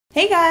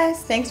Hey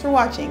guys, thanks for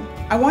watching.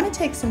 I want to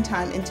take some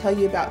time and tell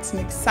you about some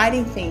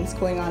exciting things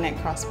going on at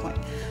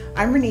CrossPointe.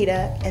 I'm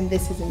Renita and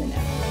this is In the Know.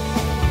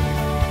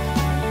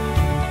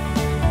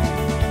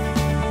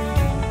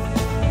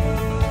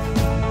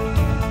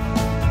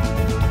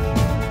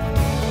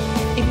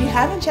 If you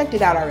haven't checked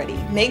it out already,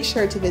 make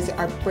sure to visit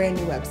our brand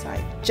new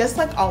website. Just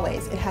like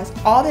always, it has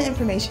all the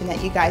information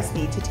that you guys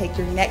need to take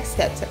your next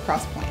steps at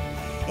CrossPointe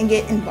and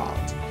get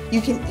involved. You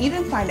can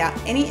even find out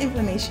any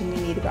information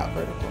you need about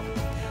vertical.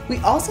 We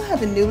also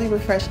have a newly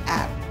refreshed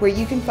app where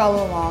you can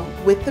follow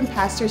along with the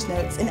pastor's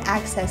notes and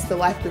access the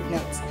life group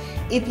notes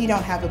if you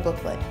don't have a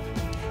booklet.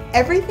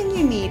 Everything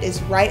you need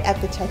is right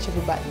at the touch of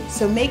a button,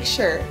 so make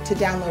sure to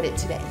download it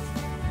today.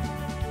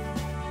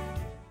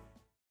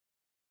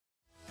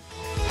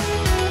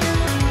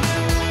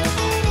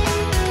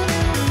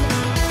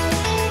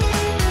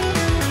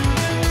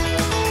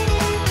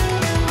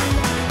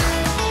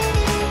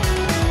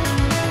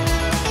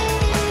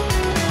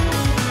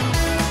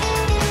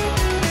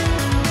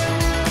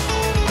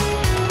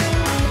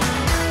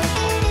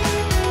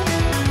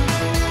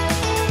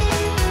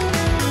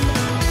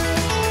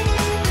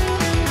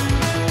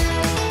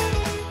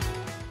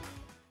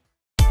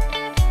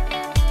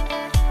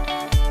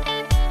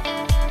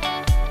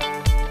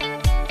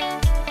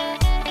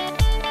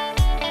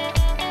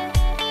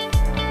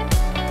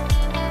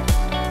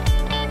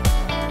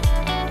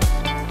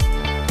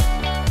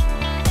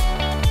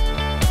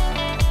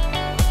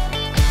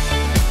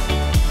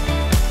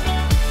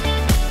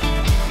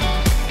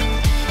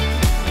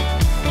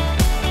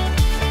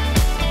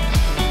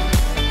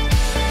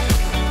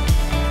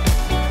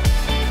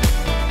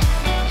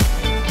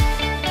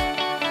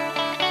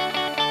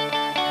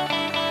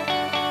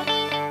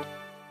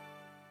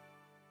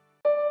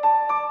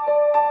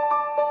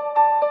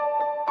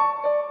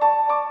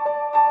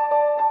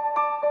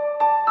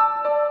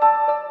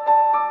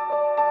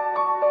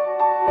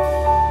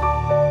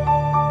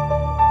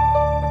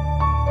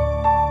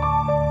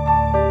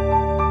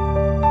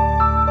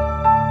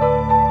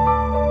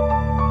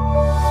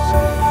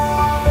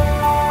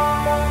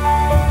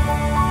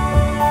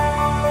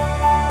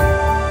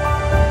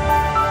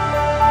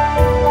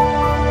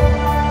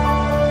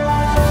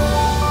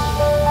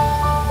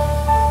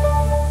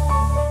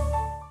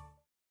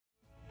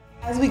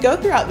 As we go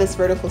throughout this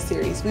vertical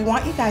series, we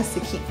want you guys to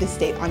keep this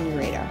date on your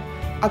radar.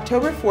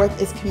 October 4th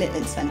is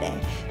Commitment Sunday.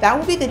 That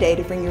will be the day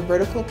to bring your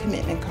vertical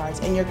commitment cards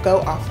and your Go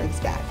offerings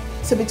back.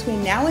 So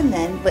between now and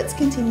then, let's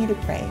continue to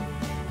pray.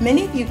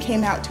 Many of you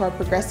came out to our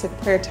progressive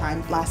prayer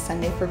time last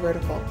Sunday for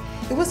vertical.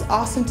 It was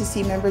awesome to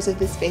see members of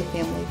this faith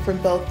family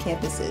from both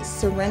campuses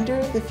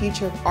surrender the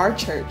future of our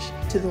church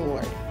to the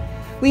Lord.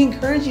 We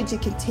encourage you to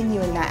continue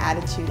in that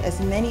attitude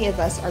as many of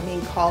us are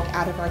being called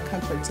out of our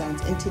comfort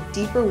zones into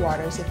deeper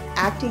waters of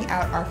acting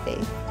out our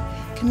faith.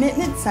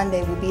 Commitment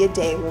Sunday will be a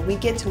day where we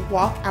get to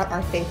walk out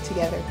our faith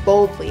together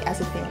boldly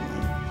as a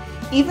family.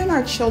 Even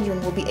our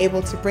children will be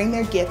able to bring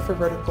their gift for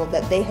vertical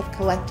that they have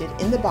collected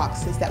in the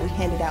boxes that we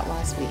handed out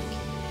last week.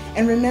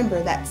 And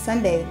remember that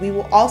Sunday we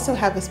will also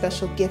have a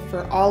special gift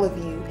for all of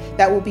you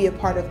that will be a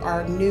part of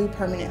our new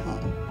permanent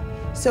home.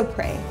 So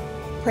pray.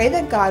 Pray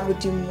that God would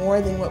do more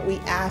than what we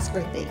ask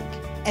or think,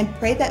 and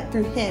pray that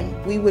through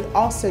Him we would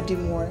also do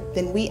more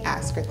than we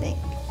ask or think.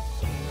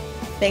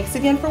 Thanks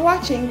again for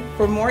watching.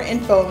 For more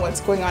info on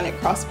what's going on at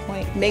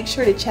CrossPointe, make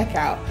sure to check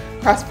out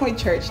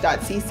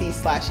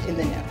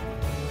crosspointechurch.cc/inthenoknow.